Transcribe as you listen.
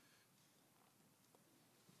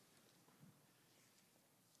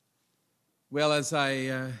Well, as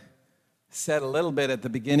I said a little bit at the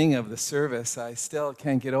beginning of the service, I still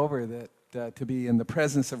can't get over that to be in the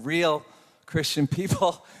presence of real Christian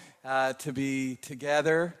people, to be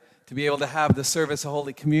together, to be able to have the service of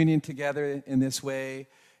Holy Communion together in this way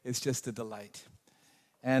is just a delight.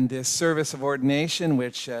 And this service of ordination,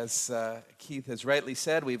 which, as Keith has rightly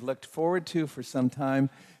said, we've looked forward to for some time,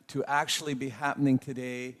 to actually be happening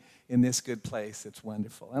today in this good place. It's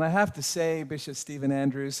wonderful. And I have to say, Bishop Stephen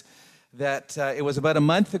Andrews, that it was about a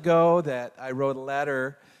month ago that I wrote a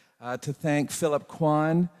letter to thank Philip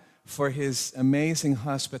Kwan for his amazing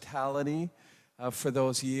hospitality for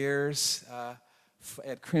those years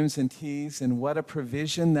at Crimson Tees, and what a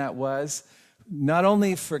provision that was, not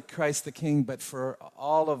only for Christ the King, but for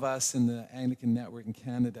all of us in the Anglican Network in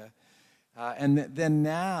Canada. And then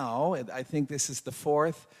now, I think this is the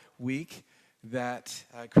fourth week that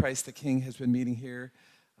Christ the King has been meeting here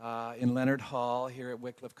in Leonard Hall here at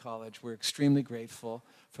Wycliffe College. We're extremely grateful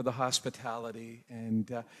for the hospitality, and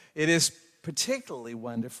it is particularly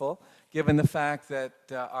wonderful given the fact that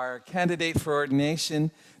our candidate for ordination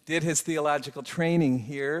did his theological training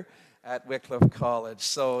here at Wycliffe College,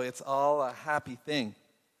 so it's all a happy thing.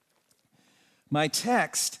 My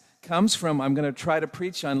text comes from, I'm going to try to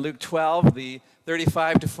preach on Luke 12, the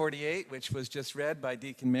 35 to 48, which was just read by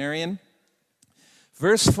Deacon Marion.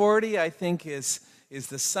 Verse 40, I think, is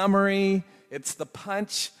the summary, it's the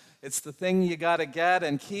punch, it's the thing you got to get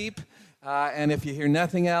and keep. And if you hear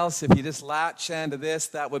nothing else, if you just latch onto this,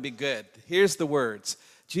 that would be good. Here's the words.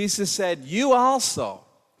 Jesus said, "You also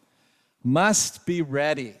must be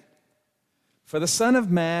ready, for the Son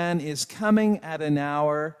of Man is coming at an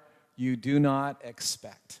hour you do not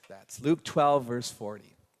expect." That's Luke 12, verse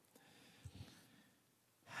 40.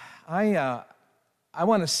 I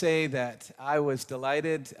want to say that I was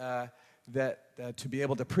delighted to be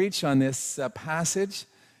able to preach on this passage.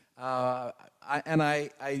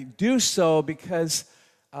 I do so because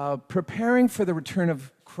preparing for the return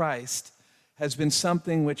of Christ has been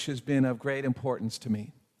something which has been of great importance to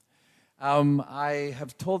me. I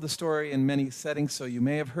have told the story in many settings, so you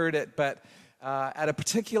may have heard it, but at a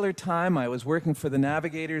particular time, I was working for the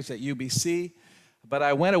Navigators at UBC, but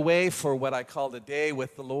I went away for what I called a day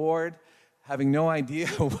with the Lord, having no idea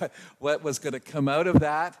what was going to come out of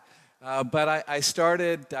that. But I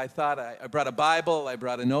thought I brought a Bible, I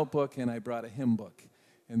brought a notebook, and I brought a hymn book.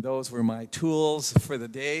 And those were my tools for the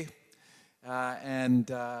day.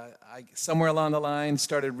 I, somewhere along the line,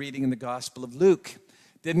 started reading in the Gospel of Luke.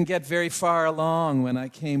 Didn't get very far along when I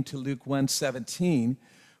came to Luke 1:17,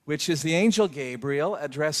 which is the angel Gabriel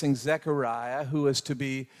addressing Zechariah, who is to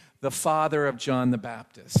be the father of John the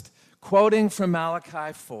Baptist, quoting from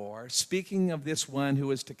Malachi 4, speaking of this one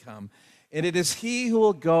who is to come. "And it is he who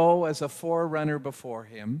will go as a forerunner before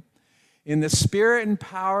him, in the spirit and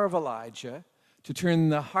power of Elijah, to turn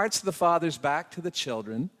the hearts of the fathers back to the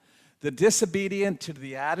children, the disobedient to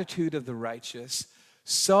the attitude of the righteous,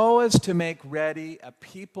 so as to make ready a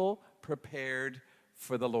people prepared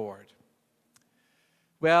for the Lord."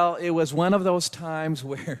 Well, it was one of those times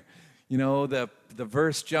where, the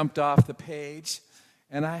verse jumped off the page,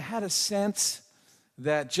 and I had a sense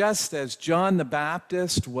that just as John the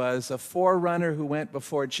Baptist was a forerunner who went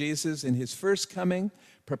before Jesus in his first coming,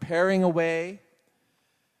 preparing a way,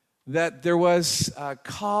 that there was a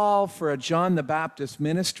call for a John the Baptist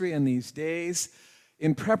ministry in these days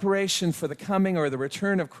in preparation for the coming or the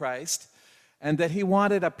return of Christ, and that he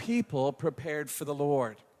wanted a people prepared for the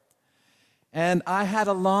Lord. And I had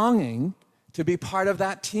a longing to be part of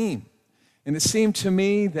that team. And it seemed to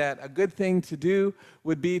me that a good thing to do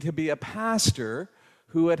would be to be a pastor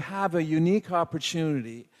who would have a unique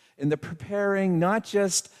opportunity in the preparing not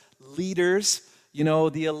just leaders,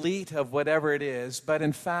 the elite of whatever it is, but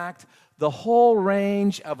in fact, the whole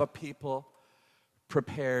range of a people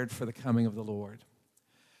prepared for the coming of the Lord.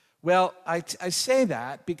 Well, I say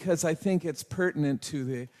that because I think it's pertinent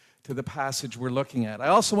to the passage we're looking at. I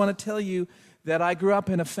also want to tell you that I grew up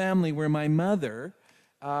in a family where my mother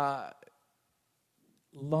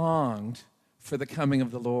longed for the coming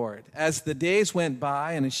of the Lord. As the days went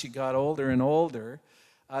by and as she got older and older,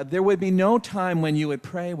 there would be no time when you would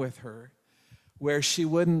pray with her where she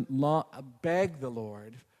wouldn't beg the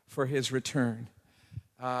Lord for his return,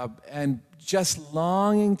 and just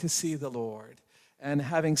longing to see the Lord and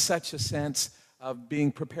having such a sense of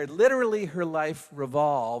being prepared. Literally, her life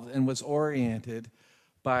revolved and was oriented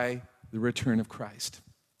by the return of Christ.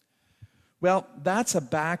 Well, that's a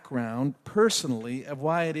background, personally, of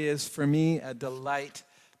why it is for me a delight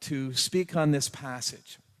to speak on this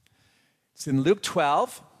passage. It's in Luke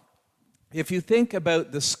 12. If you think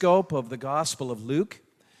about the scope of the Gospel of Luke,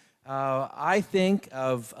 I think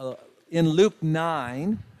of in Luke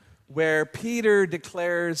 9, where Peter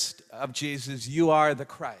declares of Jesus, "You are the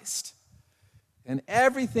Christ." And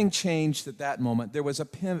everything changed at that moment. There was a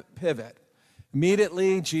pivot.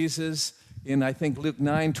 Immediately, Jesus, in I think Luke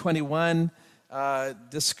 9:21,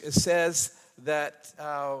 says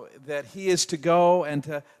that he is to go and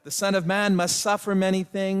the Son of Man must suffer many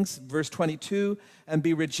things, verse 22, and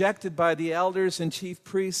be rejected by the elders and chief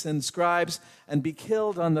priests and scribes and be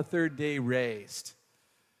killed on the third day raised.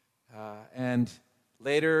 And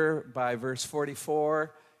later, by verse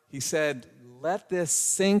 44, he said, let this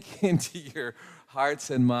sink into your hearts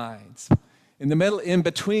and minds. In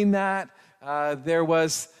between that, there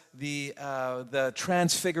was the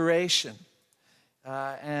transfiguration.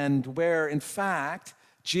 And where, in fact,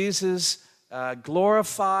 Jesus,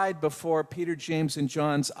 glorified before Peter, James, and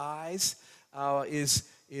John's eyes,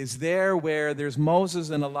 is there where there's Moses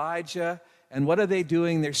and Elijah. And what are they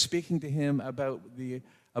doing? They're speaking to him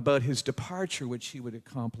about his departure, which he would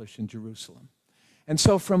accomplish in Jerusalem. And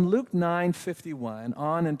so from Luke 9:51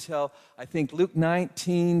 on until, I think, Luke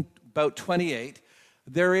 19, about 28,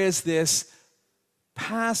 there is this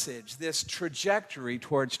passage, this trajectory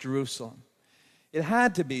towards Jerusalem. It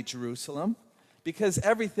had to be Jerusalem because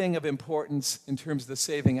everything of importance in terms of the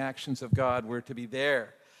saving actions of God were to be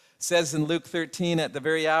there. It says in Luke 13, at the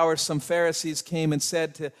very hour, some Pharisees came and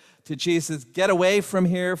said to Jesus, "Get away from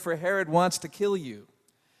here, for Herod wants to kill you."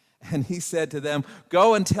 And he said to them,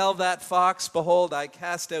 "Go and tell that fox, behold, I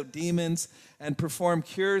cast out demons and perform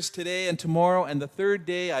cures today and tomorrow, and the third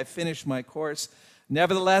day I finish my course.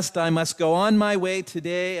 Nevertheless, I must go on my way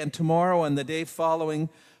today and tomorrow and the day following,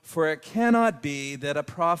 for it cannot be that a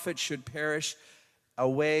prophet should perish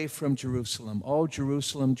away from Jerusalem. Oh,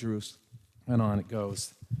 Jerusalem, Jerusalem." And on it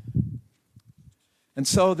goes. And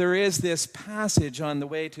so there is this passage on the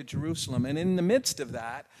way to Jerusalem. And in the midst of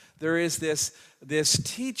that, there is this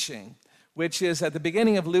teaching, which is at the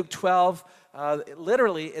beginning of Luke 12.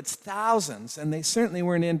 Literally, it's thousands, and they certainly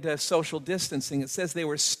weren't into social distancing. It says they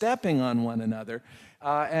were stepping on one another.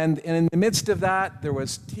 And in the midst of that, there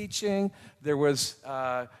was teaching, there was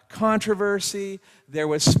controversy, there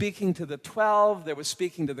was speaking to the 12, there was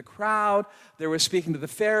speaking to the crowd, there was speaking to the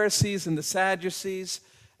Pharisees and the Sadducees.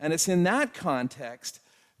 And it's in that context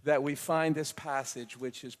that we find this passage,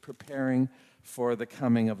 which is preparing for the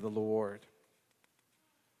coming of the Lord.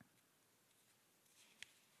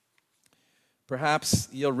 Perhaps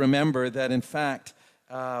you'll remember that, in fact,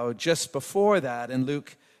 just before that, in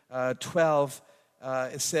Luke 12,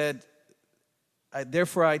 it said,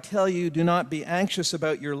 "Therefore I tell you, do not be anxious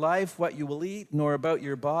about your life, what you will eat, nor about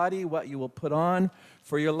your body, what you will put on.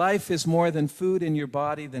 For your life is more than food, and your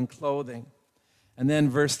body than clothing." And then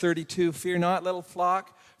verse 32, "Fear not, little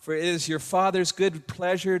flock, for it is your Father's good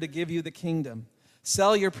pleasure to give you the kingdom.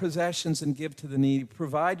 Sell your possessions and give to the needy.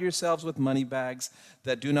 Provide yourselves with money bags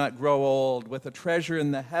that do not grow old, with a treasure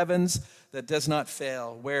in the heavens that does not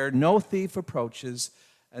fail, where no thief approaches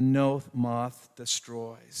and no moth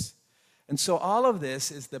destroys." And so all of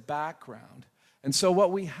this is the background. And so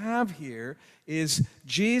what we have here is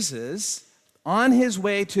Jesus on his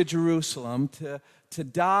way to Jerusalem to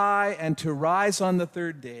die and to rise on the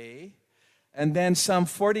third day, and then some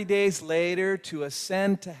 40 days later to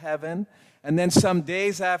ascend to heaven, and then 10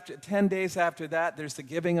 days after that, there's the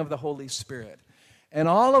giving of the Holy Spirit. And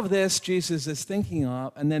all of this Jesus is thinking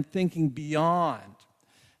of, and then thinking beyond,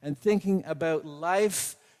 and thinking about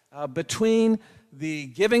life between the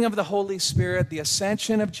giving of the Holy Spirit, the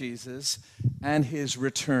ascension of Jesus, and his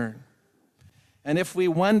return. And if we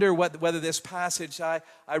wonder whether this passage, I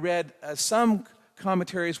read some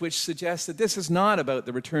commentaries which suggest that this is not about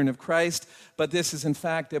the return of Christ, but this is in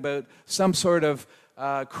fact about some sort of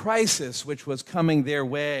crisis which was coming their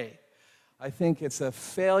way. I think it's a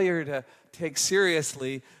failure to take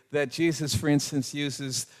seriously that Jesus, for instance,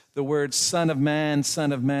 uses the words Son of Man,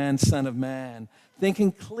 Son of Man, Son of Man,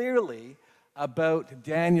 thinking clearly about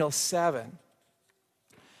Daniel 7.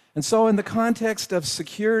 And so in the context of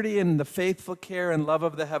security and the faithful care and love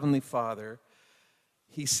of the Heavenly Father,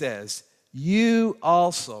 he says, "You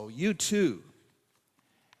also, you too."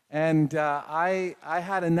 And I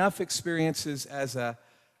had enough experiences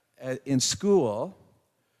in school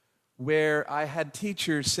where I had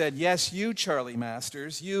teachers said, "Yes, you, Charlie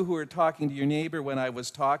Masters, you who were talking to your neighbor when I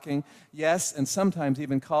was talking, yes," and sometimes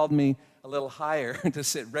even called me a little higher to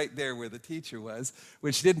sit right there where the teacher was,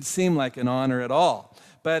 which didn't seem like an honor at all.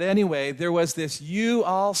 But anyway, there was this "you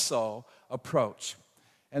also" approach.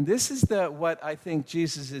 And this is what I think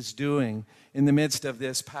Jesus is doing in the midst of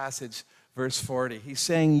this passage, verse 40. He's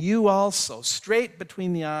saying, "You also," straight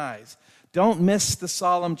between the eyes. Don't miss the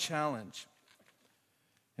solemn challenge.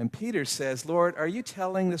 And Peter says, Lord, are you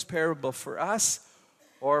telling this parable for us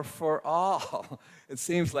or for all? It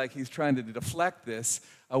seems like he's trying to deflect this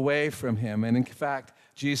away from him. And in fact,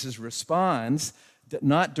 Jesus responds,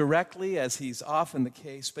 not directly, as he's often the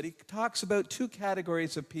case, but he talks about two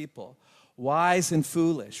categories of people, wise and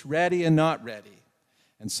foolish, ready and not ready.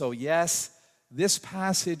 And so, yes, this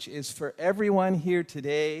passage is for everyone here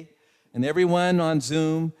today, and everyone on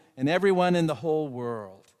Zoom, and everyone in the whole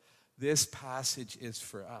world. This passage is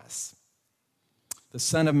for us. The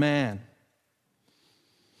Son of Man.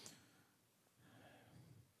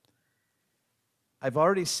 I've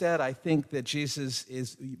already said, I think that Jesus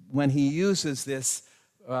is, when he uses this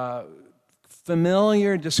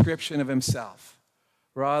familiar description of himself,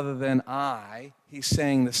 rather than I, he's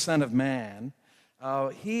saying the Son of Man,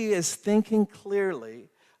 he is thinking clearly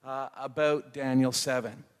about Daniel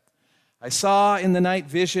 7. I saw in the night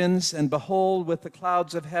visions, and behold, with the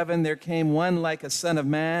clouds of heaven there came one like a son of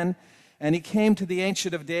man, and he came to the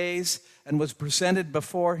Ancient of Days and was presented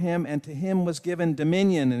before him, and to him was given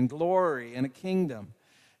dominion and glory and a kingdom.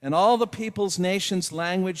 And all the peoples, nations,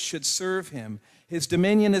 language should serve him. His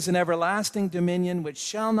dominion is an everlasting dominion which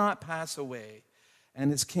shall not pass away,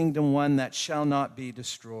 and his kingdom one that shall not be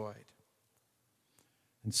destroyed.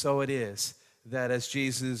 And so it is that as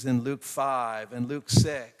Jesus in Luke 5 and Luke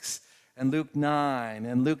 6 and Luke 9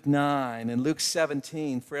 and Luke 9 and Luke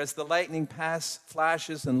 17, for as the lightning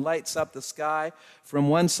flashes and lights up the sky from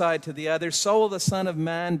one side to the other, so will the Son of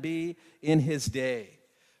Man be in his day.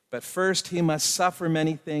 But first he must suffer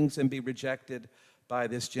many things and be rejected by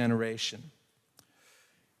this generation.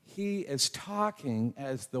 He is talking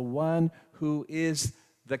as the one who is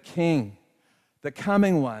the King, the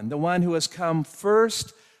coming one, the one who has come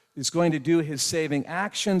first, is going to do his saving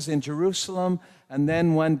actions in Jerusalem, and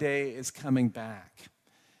then one day is coming back.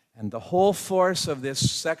 And the whole force of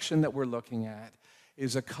this section that we're looking at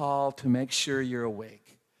is a call to make sure you're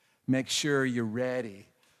awake, make sure you're ready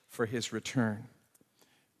for his return.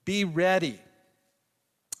 Be ready.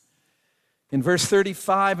 In verse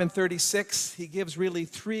 35 and 36, he gives really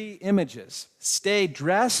three images. Stay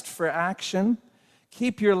dressed for action,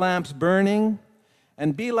 keep your lamps burning,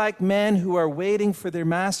 and be like men who are waiting for their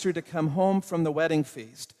master to come home from the wedding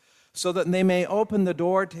feast, so that they may open the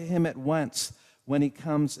door to him at once when he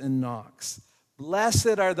comes and knocks.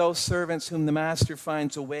 Blessed are those servants whom the master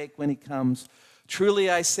finds awake when he comes. Truly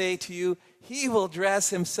I say to you, he will dress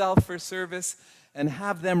himself for service and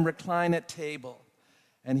have them recline at table,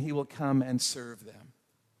 and he will come and serve them.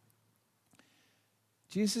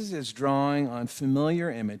 Jesus is drawing on familiar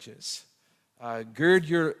images.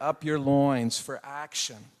 Gird up your loins for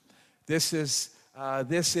action. This is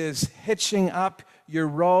hitching up your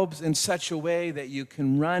robes in such a way that you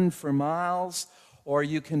can run for miles or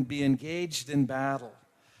you can be engaged in battle.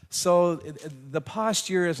 So the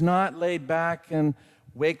posture is not laid back and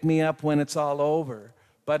wake me up when it's all over,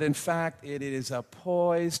 but in fact it is a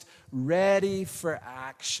poised, ready for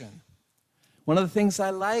action. One of the things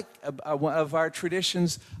I like of our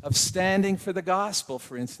traditions of standing for the gospel,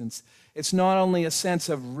 for instance, it's not only a sense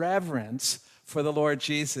of reverence for the Lord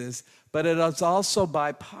Jesus, but it is also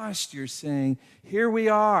by posture saying, here we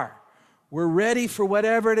are. We're ready for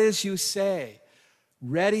whatever it is you say,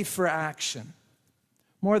 ready for action.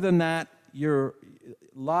 More than that, you're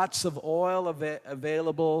lots of oil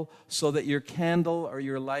available so that your candle or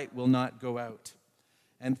your light will not go out.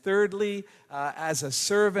 And thirdly, as a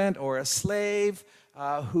servant or a slave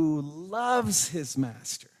who loves his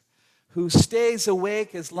master, who stays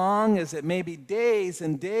awake as long as it may be days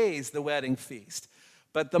and days, the wedding feast.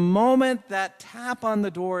 But the moment that tap on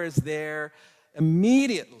the door is there,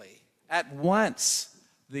 immediately, at once,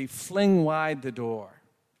 they fling wide the door.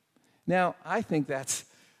 Now, I think that's,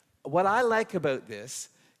 what I like about this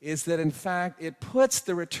is that, in fact, it puts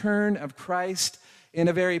the return of Christ in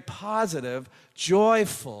a very positive,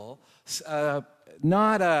 joyful,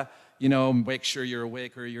 not a, make sure you're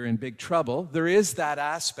awake or you're in big trouble. There is that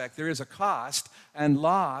aspect. There is a cost and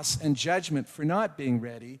loss and judgment for not being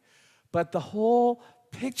ready. But the whole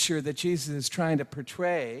picture that Jesus is trying to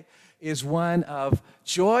portray is one of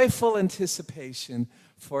joyful anticipation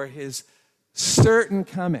for his certain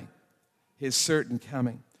coming. His certain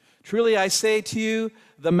coming. Truly I say to you,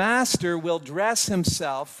 the master will dress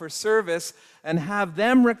himself for service and have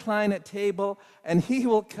them recline at table, and he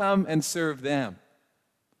will come and serve them.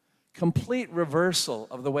 Complete reversal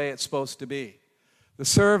of the way it's supposed to be. The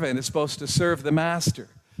servant is supposed to serve the master.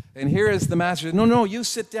 And here is the master. No, you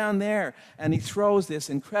sit down there. And he throws this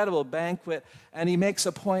incredible banquet, and he makes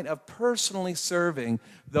a point of personally serving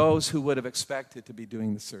those who would have expected to be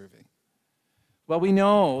doing the serving. Well, we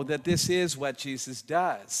know that this is what Jesus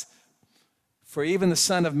does. For even the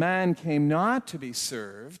Son of Man came not to be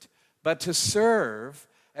served, but to serve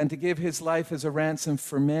and to give his life as a ransom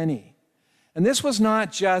for many. And this was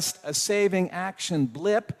not just a saving action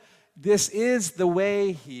blip. This is the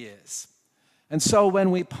way he is. And so when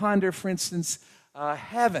we ponder, for instance,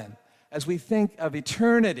 heaven, as we think of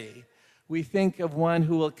eternity, we think of one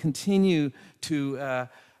who will continue to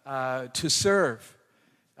serve.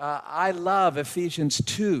 I love Ephesians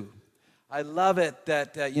 2. I love it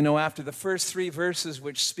that, after the first 3 verses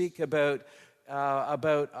which speak about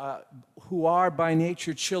who are by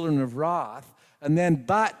nature children of wrath, and then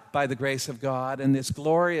but by the grace of God, and this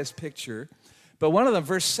glorious picture. But one of them,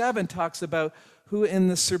 verse 7, talks about who in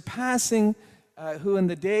the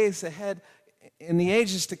days ahead, in the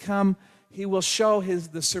ages to come, he will show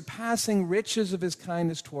the surpassing riches of his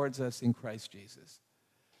kindness towards us in Christ Jesus.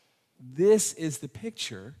 This is the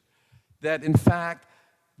picture that, in fact,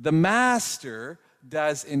 the master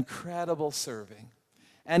does incredible serving.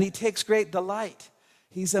 And he takes great delight.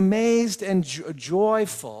 He's amazed and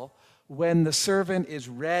joyful when the servant is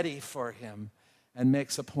ready for him and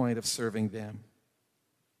makes a point of serving them.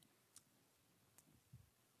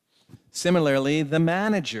 Similarly, the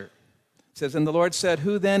manager says, and the Lord said,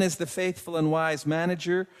 who then is the faithful and wise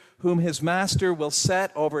manager, whom his master will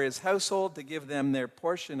set over his household to give them their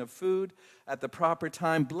portion of food at the proper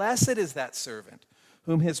time? Blessed is that servant,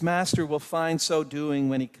 whom his master will find so doing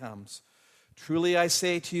when he comes. Truly I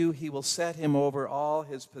say to you, he will set him over all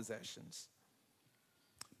his possessions.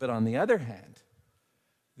 But on the other hand,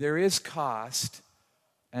 there is cost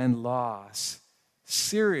and loss,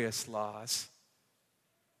 serious loss,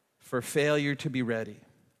 for failure to be ready.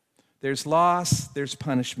 There's loss, there's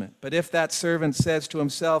punishment. But if that servant says to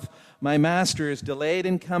himself, my master is delayed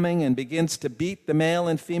in coming, and begins to beat the male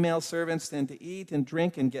and female servants, and to eat and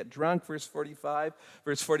drink and get drunk, verse 45,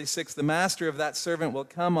 verse 46, the master of that servant will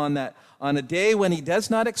come on a day when he does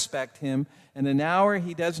not expect him, and an hour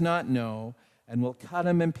he does not know, and will cut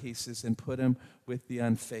him in pieces and put him with the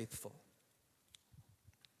unfaithful.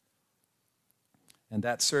 And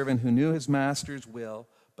that servant who knew his master's will,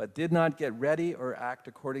 but did not get ready or act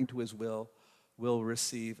according to his will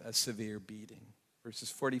receive a severe beating. Verses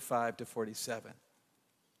 45 to 47.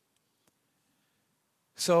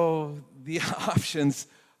 So the options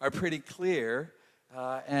are pretty clear,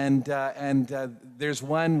 and there's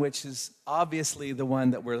one which is obviously the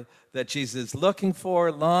one that Jesus is looking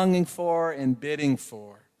for, longing for, and bidding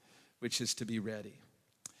for, which is to be ready.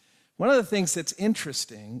 One of the things that's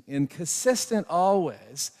interesting and consistent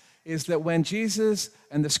always is that when Jesus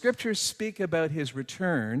and the scriptures speak about his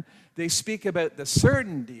return, they speak about the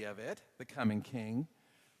certainty of it, the coming king,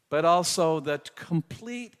 but also the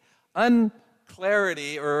complete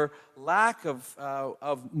unclarity or lack of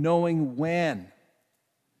knowing when.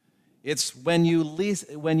 It's when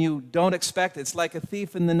you don't expect it. It's like a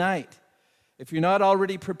thief in the night. If you're not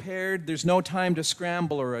already prepared, there's no time to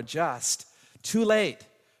scramble or adjust. Too late.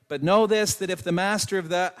 But know this, that if the master of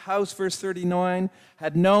that house, verse 39,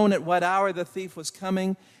 had known at what hour the thief was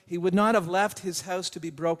coming, he would not have left his house to be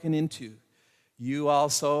broken into. You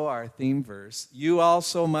also, our theme verse, you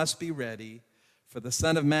also must be ready, for the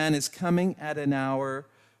Son of Man is coming at an hour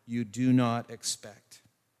you do not expect.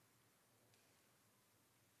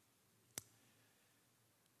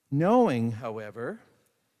 Knowing, however,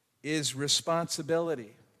 is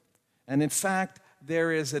responsibility. And in fact,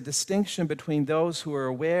 there is a distinction between those who are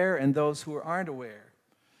aware and those who aren't aware.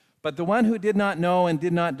 But the one who did not know and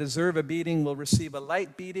did not deserve a beating will receive a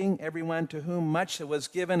light beating. Everyone to whom much was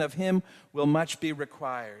given of him will much be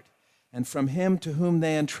required. And from him to whom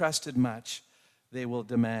they entrusted much, they will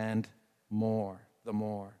demand more, the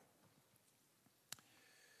more.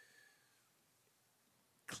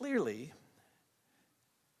 Clearly,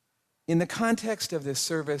 in the context of this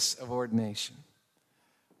service of ordination,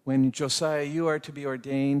 when Josiah, you are to be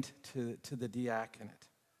ordained to the diaconate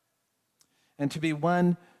and to be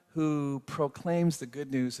one who proclaims the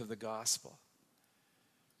good news of the gospel.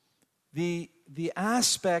 The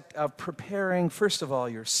aspect of preparing, first of all,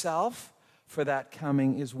 yourself for that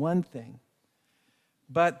coming is one thing.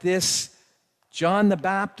 But this John the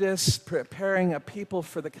Baptist preparing a people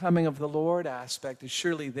for the coming of the Lord aspect is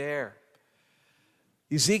surely there.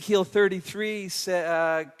 Ezekiel 33,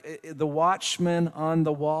 the watchman on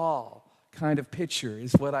the wall kind of picture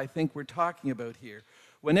is what I think we're talking about here.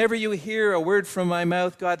 Whenever you hear a word from my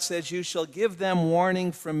mouth, God says, you shall give them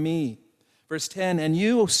warning from me. Verse 10, and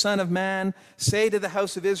you, O Son of Man, say to the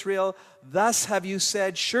house of Israel, thus have you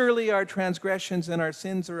said, surely our transgressions and our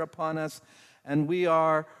sins are upon us, and we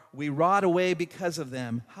rot away because of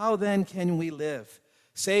them. How then can we live?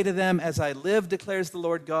 Say to them, as I live, declares the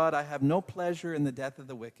Lord God, I have no pleasure in the death of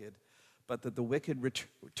the wicked, but that the wicked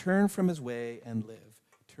turn from his way and live.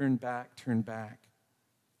 Turn back, turn back.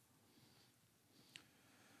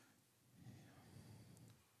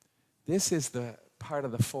 This is the part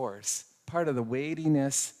of the force, part of the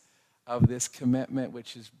weightiness of this commitment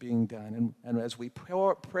which is being done. And as we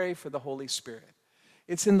pray for the Holy Spirit,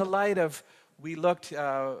 it's in the light of, we looked,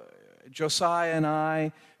 Josiah and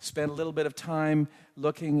I spent a little bit of time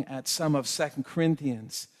looking at some of 2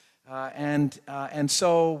 Corinthians. And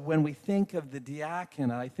so when we think of the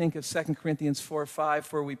diaconate, I think of 2 Corinthians 4:5,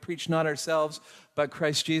 for we preach not ourselves, but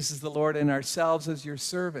Christ Jesus the Lord, and ourselves as your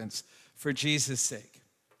servants for Jesus' sake.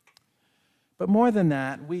 But more than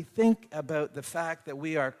that, we think about the fact that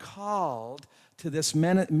we are called to this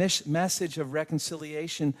message of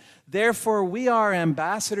reconciliation. Therefore, we are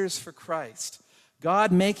ambassadors for Christ,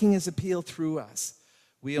 God making his appeal through us.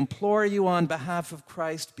 We implore you on behalf of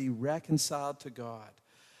Christ, be reconciled to God.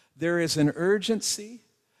 There is an urgency,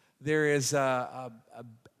 there is a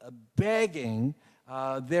begging,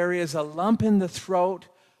 there is a lump in the throat.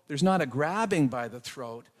 There's not a grabbing by the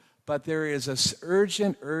throat, but there is an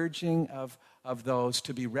urgent urging of those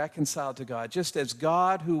to be reconciled to God. Just as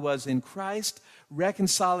God, who was in Christ,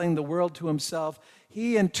 reconciling the world to himself,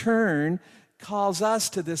 he in turn calls us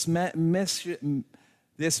to this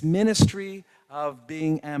ministry of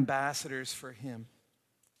being ambassadors for him.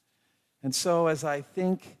 And so as I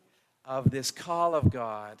think of this call of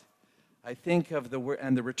God, I think of the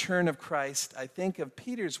return of Christ, I think of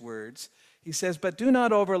Peter's words. He says, but do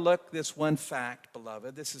not overlook this one fact,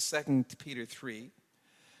 beloved. This is 2 Peter 3.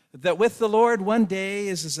 That with the Lord 1 day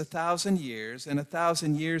is as 1,000 years, and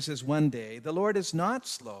 1,000 years is 1 day. The Lord is not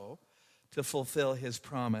slow to fulfill his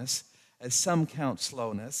promise, as some count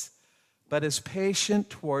slowness, but is patient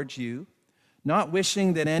towards you, not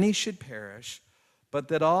wishing that any should perish, but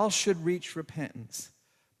that all should reach repentance.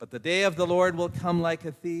 But the day of the Lord will come like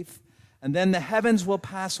a thief, and then the heavens will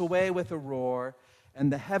pass away with a roar,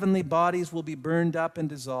 and the heavenly bodies will be burned up and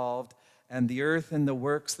dissolved, and the earth and the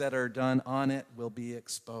works that are done on it will be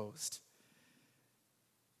exposed.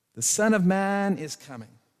 The Son of Man is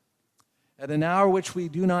coming at an hour which we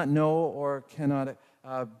do not know or cannot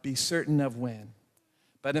be certain of when.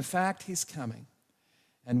 But in fact, he's coming.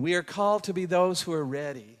 And we are called to be those who are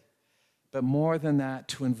ready, but more than that,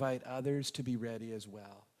 to invite others to be ready as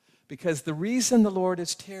well. Because the reason the Lord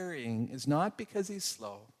is tarrying is not because he's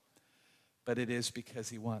slow, but it is because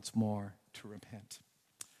he wants more to repent.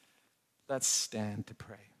 Let's stand to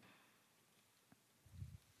pray.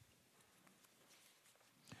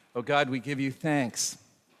 Oh God, we give you thanks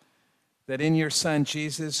that in your Son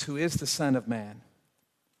Jesus, who is the Son of Man,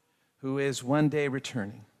 who is one day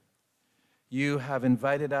returning, you have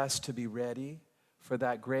invited us to be ready for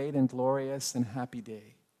that great and glorious and happy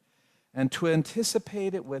day, and to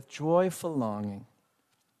anticipate it with joyful longing.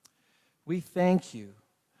 We thank you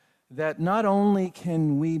that not only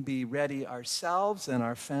can we be ready ourselves and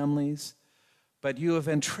our families, but you have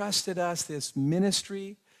entrusted us this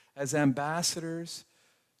ministry as ambassadors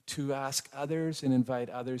to ask others and invite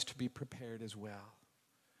others to be prepared as well.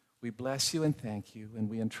 We bless you and thank you, and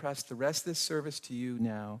we entrust the rest of this service to you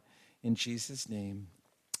now in Jesus' name.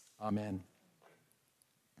 Amen.